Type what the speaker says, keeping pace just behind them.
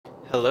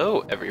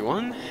Hello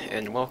everyone,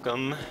 and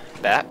welcome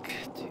back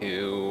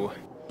to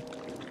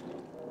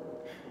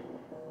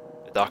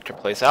The Doctor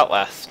Plays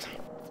Outlast.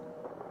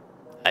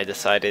 I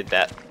decided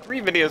that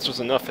 3 videos was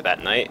enough for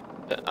that night,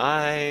 but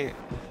I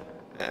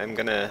am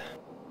gonna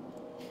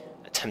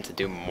attempt to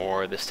do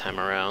more this time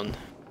around.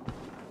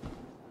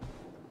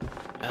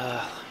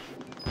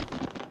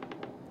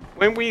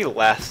 When we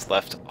last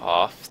left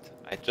off,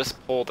 I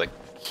just pulled a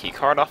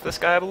keycard off this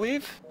guy, I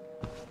believe?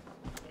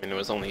 I mean, it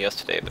was only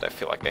yesterday, but I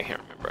feel like I can't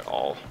remember it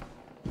all.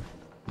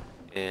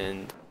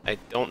 And I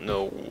don't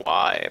know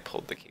why I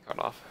pulled the keycard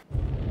off.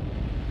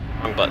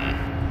 Wrong button.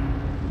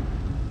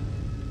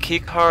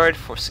 Keycard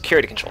for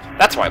security control.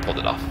 That's why I pulled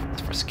it off.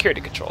 It's for security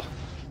control.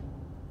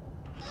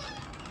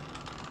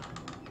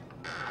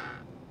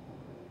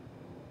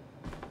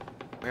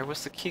 Where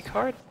was the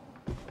keycard?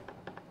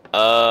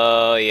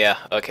 Yeah,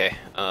 okay.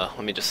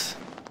 Let me just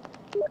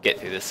get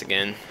through this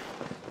again.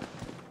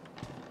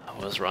 I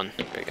was run.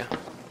 There we go.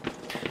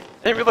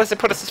 I didn't realize they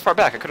put us this far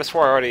back. I could have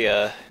swore I already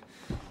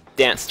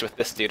danced with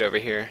this dude over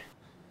here.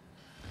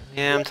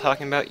 Yeah, I'm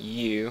talking about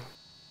you.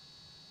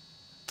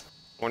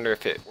 Wonder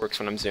if it works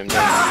when I'm zoomed in.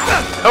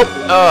 Oh!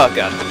 Oh,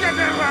 God. Get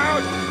them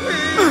out!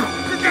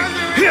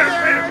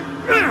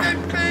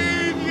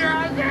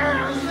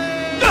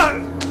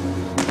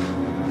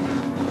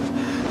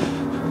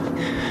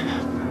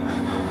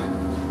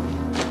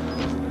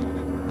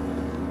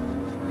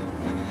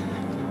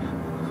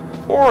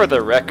 For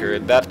the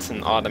record, that's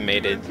an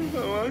automated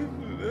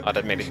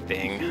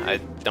thing. I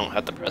don't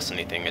have to press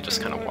anything, I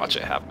just kind of watch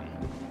it happen.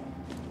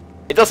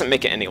 It doesn't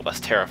make it any less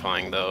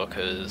terrifying though,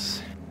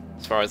 because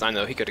as far as I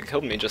know, he could have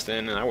killed me just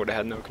then and I would have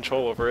had no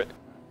control over it.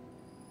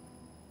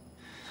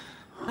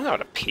 I know how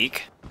to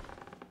peek.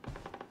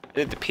 I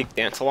did the peek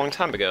dance a long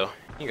time ago.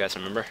 You guys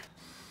remember.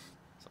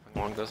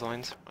 Something along those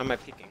lines. Why am I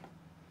peeking?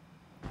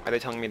 Why are they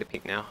telling me to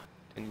peek now?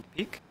 Do I need to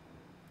peek?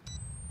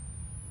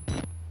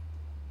 I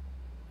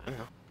don't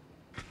know.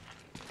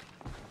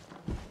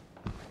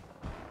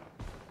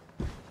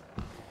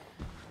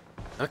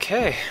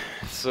 Okay,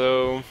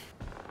 so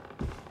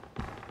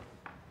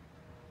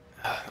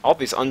all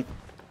these You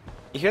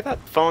hear that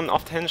phone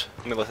off the hinge?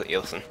 Let me let you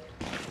listen.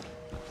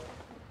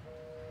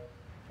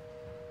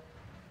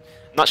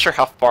 I'm not sure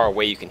how far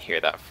away you can hear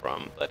that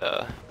from,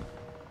 but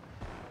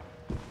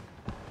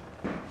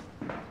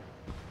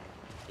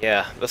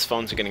yeah, those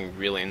phones are getting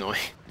really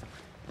annoying.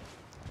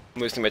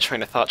 I'm losing my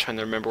train of thought trying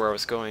to remember where I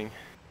was going.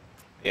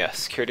 Yeah,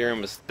 security room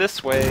was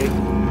this way.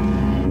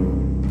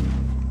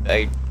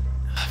 I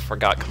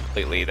forgot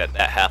completely that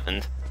that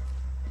happened.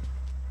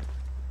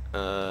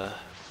 Yeah,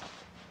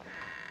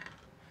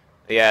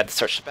 I had to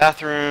search the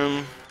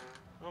bathroom.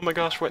 Oh my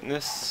gosh,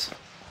 witness.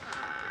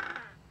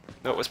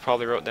 Note was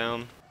probably wrote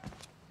down.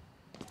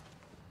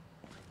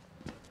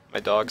 My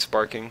dog's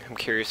barking. I'm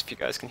curious if you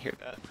guys can hear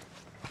that.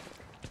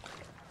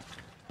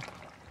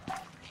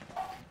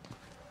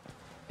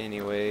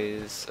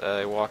 Anyways,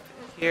 I walked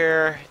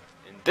here,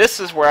 and this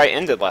is where I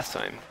ended last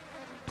time.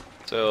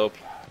 So,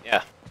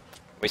 yeah.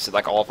 Wasted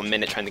like all of a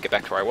minute trying to get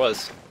back to where I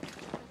was.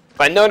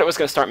 If I'd known it was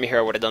going to start me here,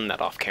 I would have done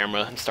that off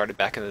camera and started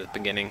back at the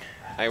beginning.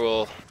 I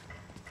will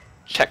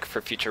check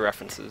for future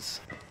references.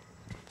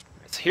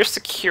 So here's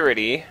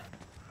security,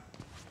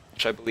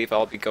 which I believe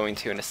I'll be going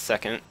to in a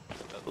second.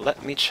 But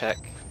let me check.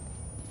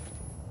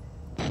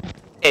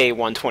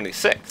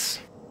 A126.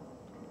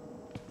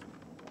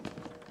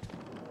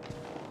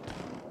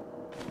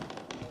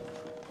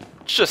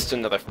 Just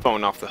another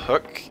phone off the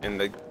hook, and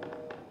the...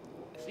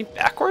 Is he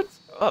backwards?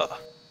 Ugh.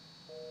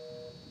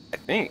 I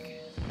think.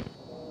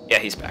 Yeah,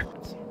 he's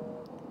backwards.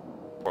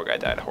 Poor guy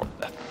died a horrible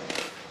death.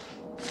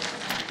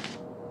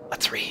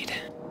 Let's read.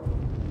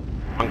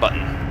 Wrong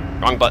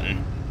button. Wrong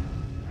button.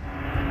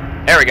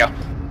 There we go.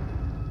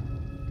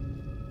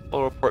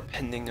 Full report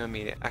pending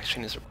immediate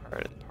action is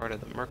required as part of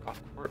the Murkoff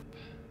Corp.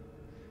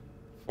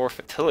 For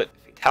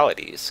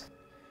fatalities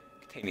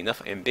contain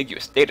enough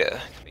ambiguous data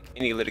to make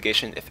any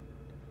litigation, if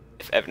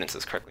evidence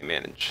is correctly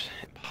managed,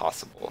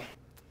 impossible.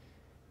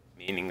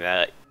 Meaning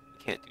that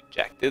you can't do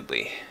jack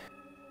diddly.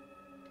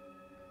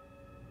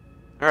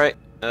 Alright,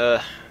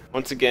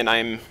 once again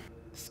I'm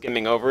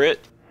skimming over it.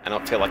 I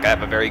don't feel like I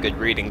have a very good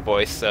reading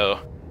voice, so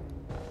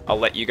I'll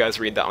let you guys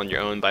read that on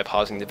your own by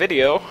pausing the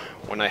video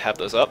when I have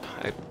those up.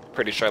 I'm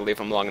pretty sure I leave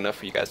them long enough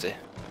for you guys to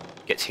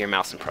get to your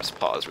mouse and press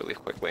pause really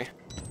quickly.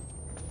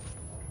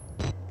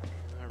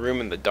 A room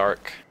in the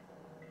dark.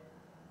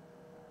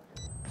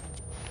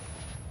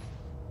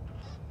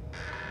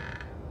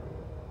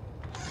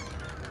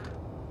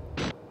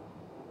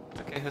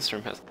 Okay, this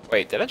room has...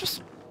 Wait, did I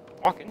just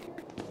walk in here?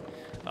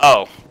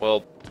 Oh,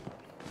 well...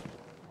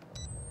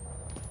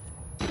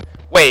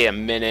 Wait a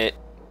minute.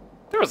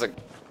 There was a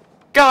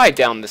guy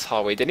down this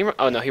hallway, didn't he?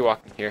 Oh no, he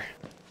walked in here.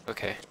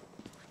 Okay.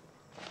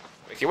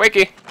 Wakey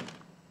wakey!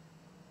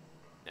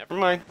 Never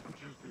mind.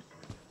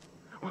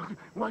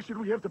 Why should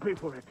we have to pay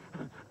for it?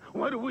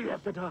 Why do we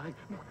have to die?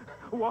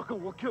 Walker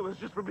will kill us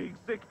just for being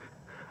sick.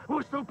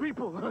 We're still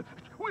people.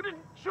 We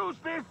didn't choose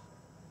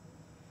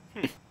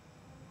this.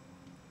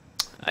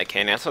 I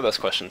can't answer those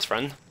questions,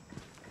 friend.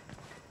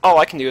 all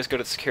I can do is go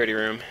to the security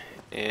room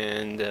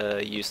and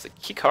use the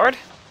key card.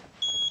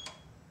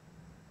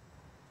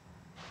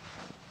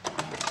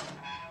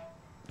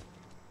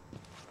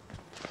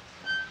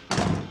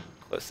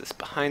 Close this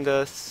behind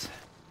us.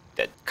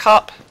 Dead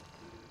cop.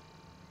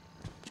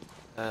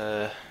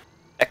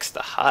 X to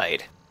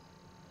hide.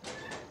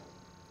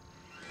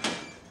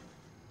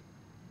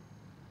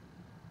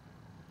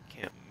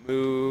 Can't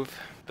move,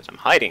 but I'm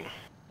hiding.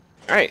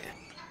 Alright.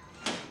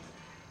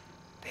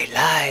 They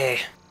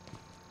lie.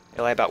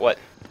 They lie about what?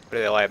 What do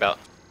they lie about?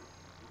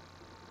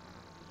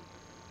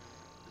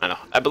 I don't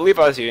know. I believe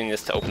I was using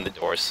this to open the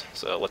doors,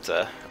 so let's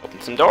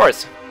open some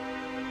doors.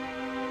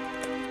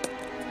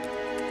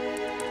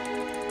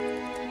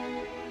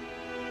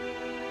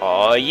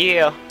 Oh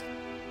yeah!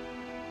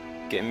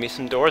 Getting me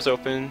some doors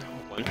open,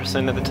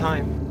 1% of the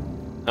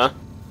time. Huh?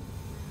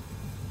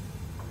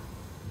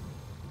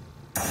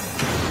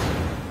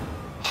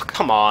 Oh,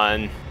 come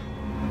on.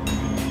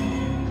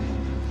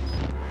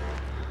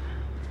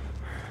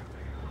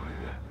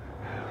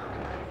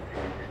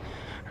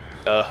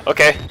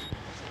 Okay.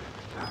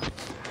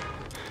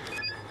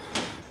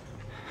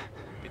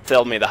 You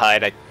told me to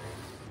hide,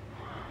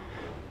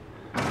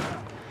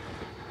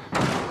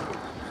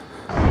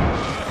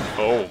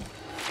 Oh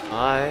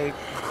my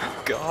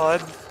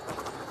god.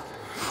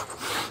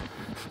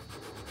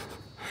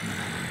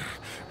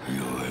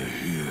 You were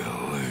here,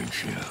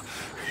 weren't you?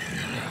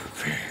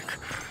 Pink.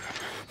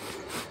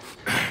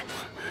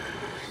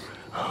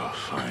 I'll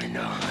find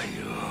all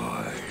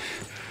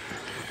yours.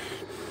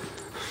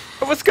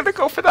 I was gonna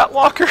go for that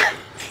locker.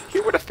 He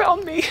would have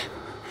found me.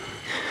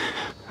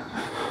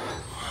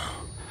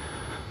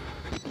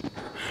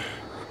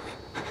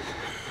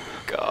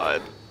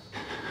 God.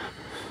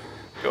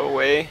 Go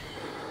away.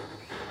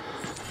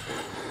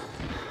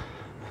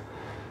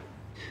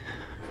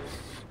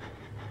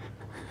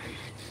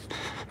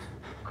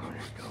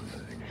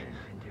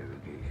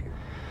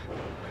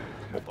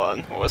 Hold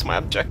on, what was my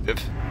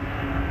objective?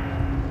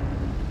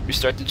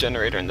 Restart the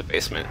generator in the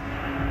basement.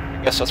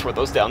 I guess that's where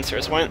those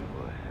downstairs went.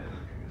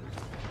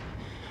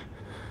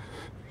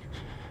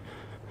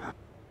 Oh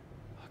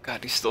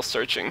god, he's still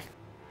searching.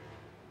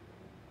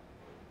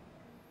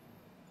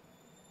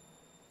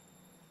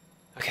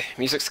 Okay,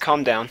 music's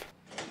calmed down.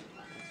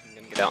 I'm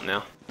gonna get out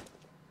now.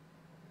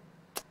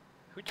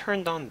 Who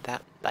turned on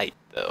that light,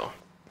 though?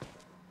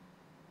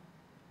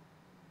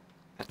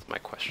 That's my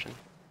question.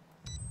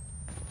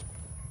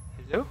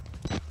 Hello?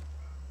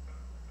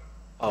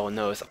 Oh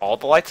no, is all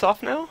the lights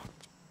off now?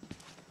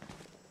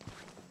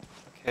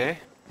 Okay.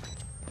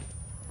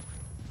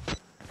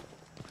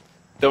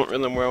 Don't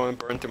really want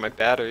to burn through my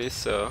batteries,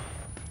 so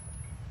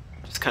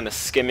just kind of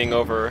skimming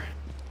over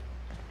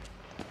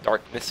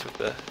darkness with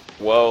the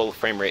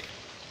frame rate.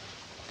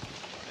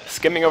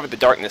 Skimming over the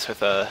darkness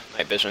with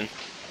night vision,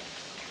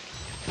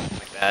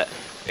 like that,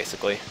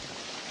 basically.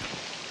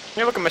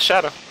 Hey, look at my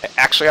shadow. I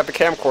actually have the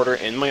camcorder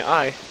in my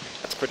eye.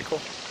 That's pretty cool.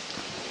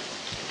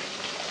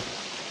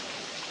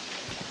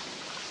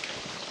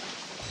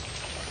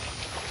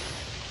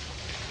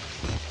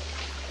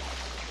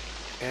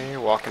 Okay,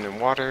 walking in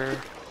water.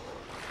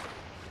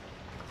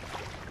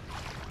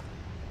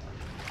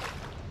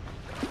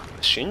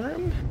 Machine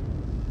room?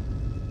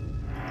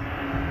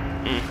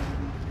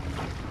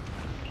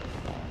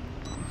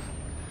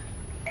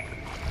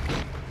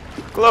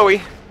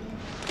 Glowy.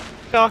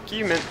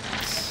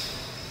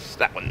 Documents.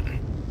 That one.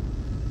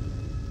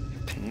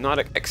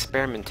 Hypnotic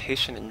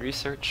experimentation and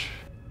research.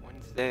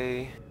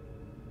 Wednesday.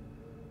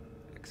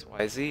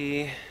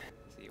 XYZ.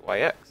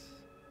 ZYX.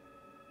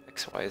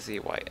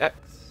 XYZYX.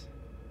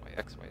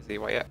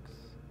 YXYZYX.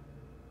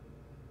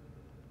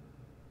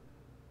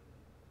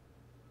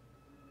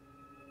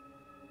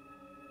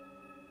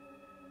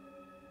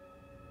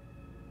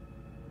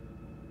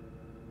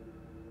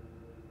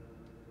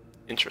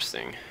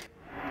 Interesting.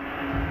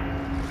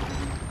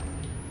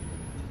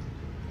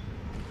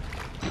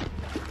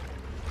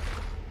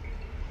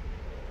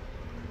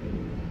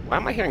 Why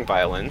am I hearing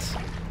violins?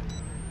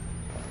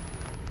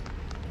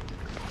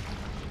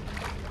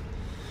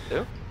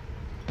 Who?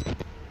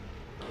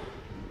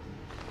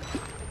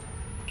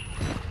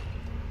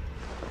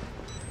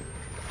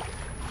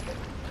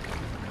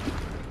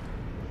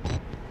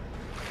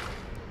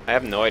 I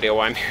have no idea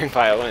why I'm hearing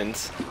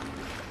violins.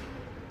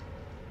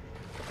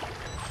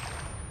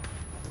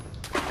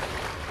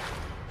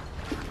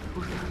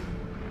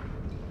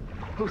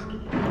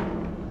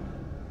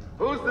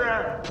 Who's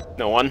there?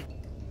 No one.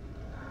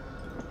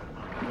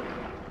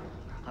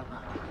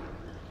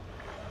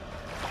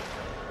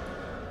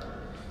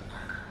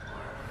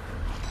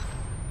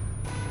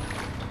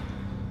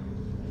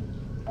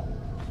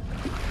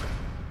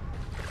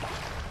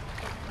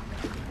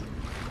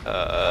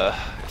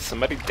 Is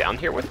somebody down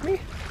here with me?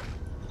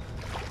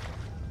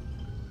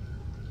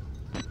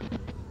 I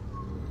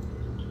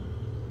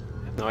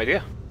have no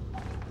idea.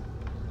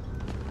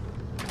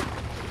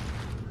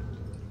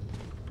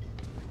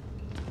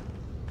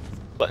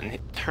 Button,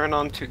 turn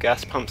on 2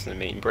 gas pumps in the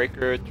main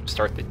breaker to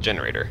start the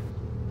generator.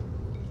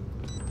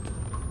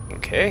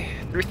 Okay,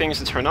 3 things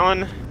to turn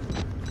on.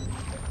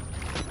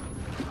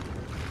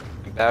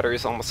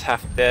 battery's almost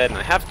half dead, and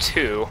I have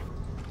 2.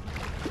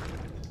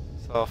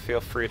 So I'll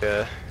feel free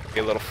to be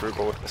a little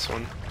frugal with this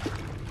one.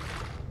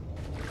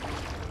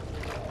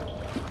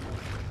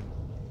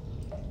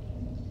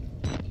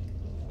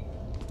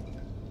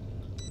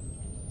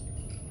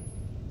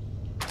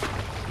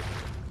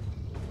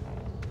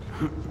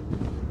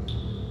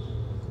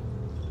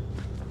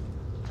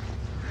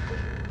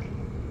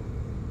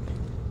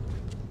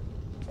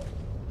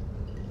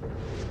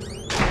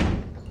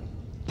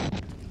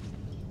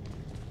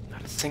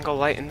 Not a single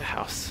light in the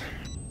house.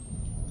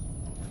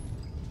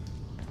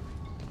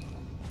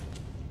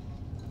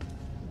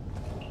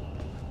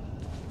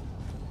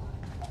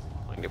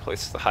 Plenty of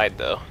places to hide,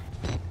 though.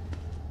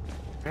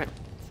 Alright,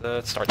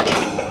 let's start.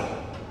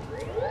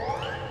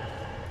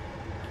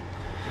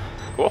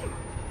 Cool.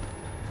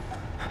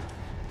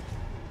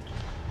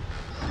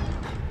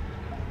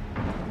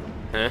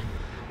 Huh?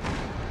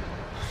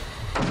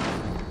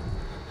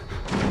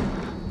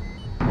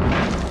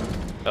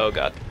 Oh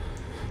god.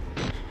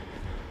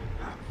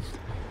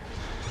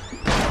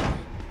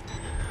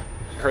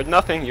 You heard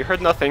nothing, you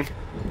heard nothing.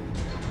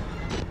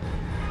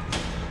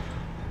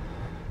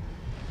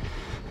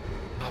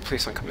 Oh,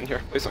 please don't come in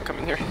here, please don't come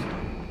in here.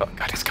 Oh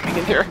god, he's coming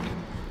in here.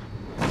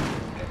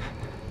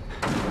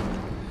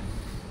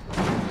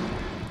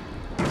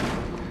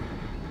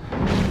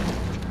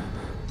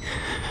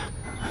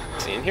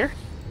 Is he in here?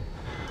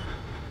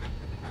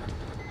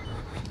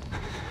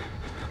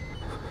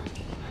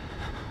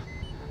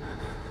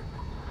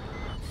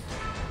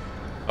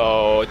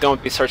 Oh,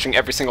 don't be searching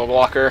every single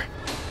locker.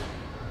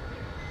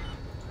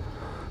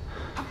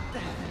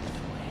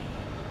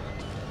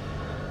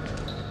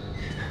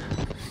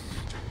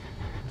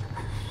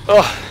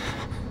 Oh,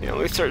 you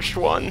only searched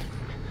one.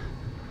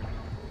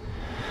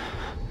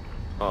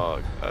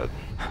 Oh god.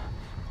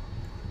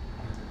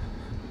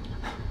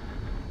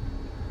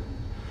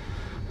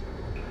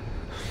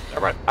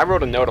 Alright, I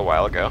wrote a note a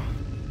while ago.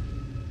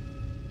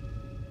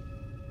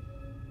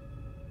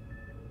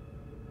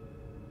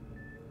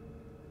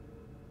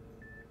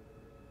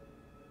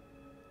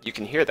 You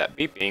can hear that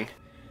beeping.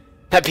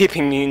 That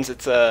beeping means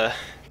it's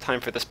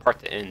time for this part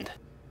to end.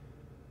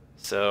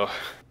 So,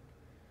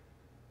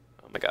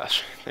 oh my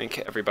gosh, thank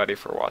everybody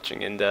for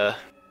watching, and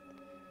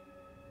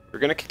we're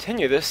gonna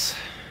continue this.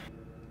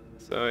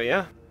 So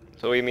yeah,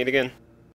 so we meet again.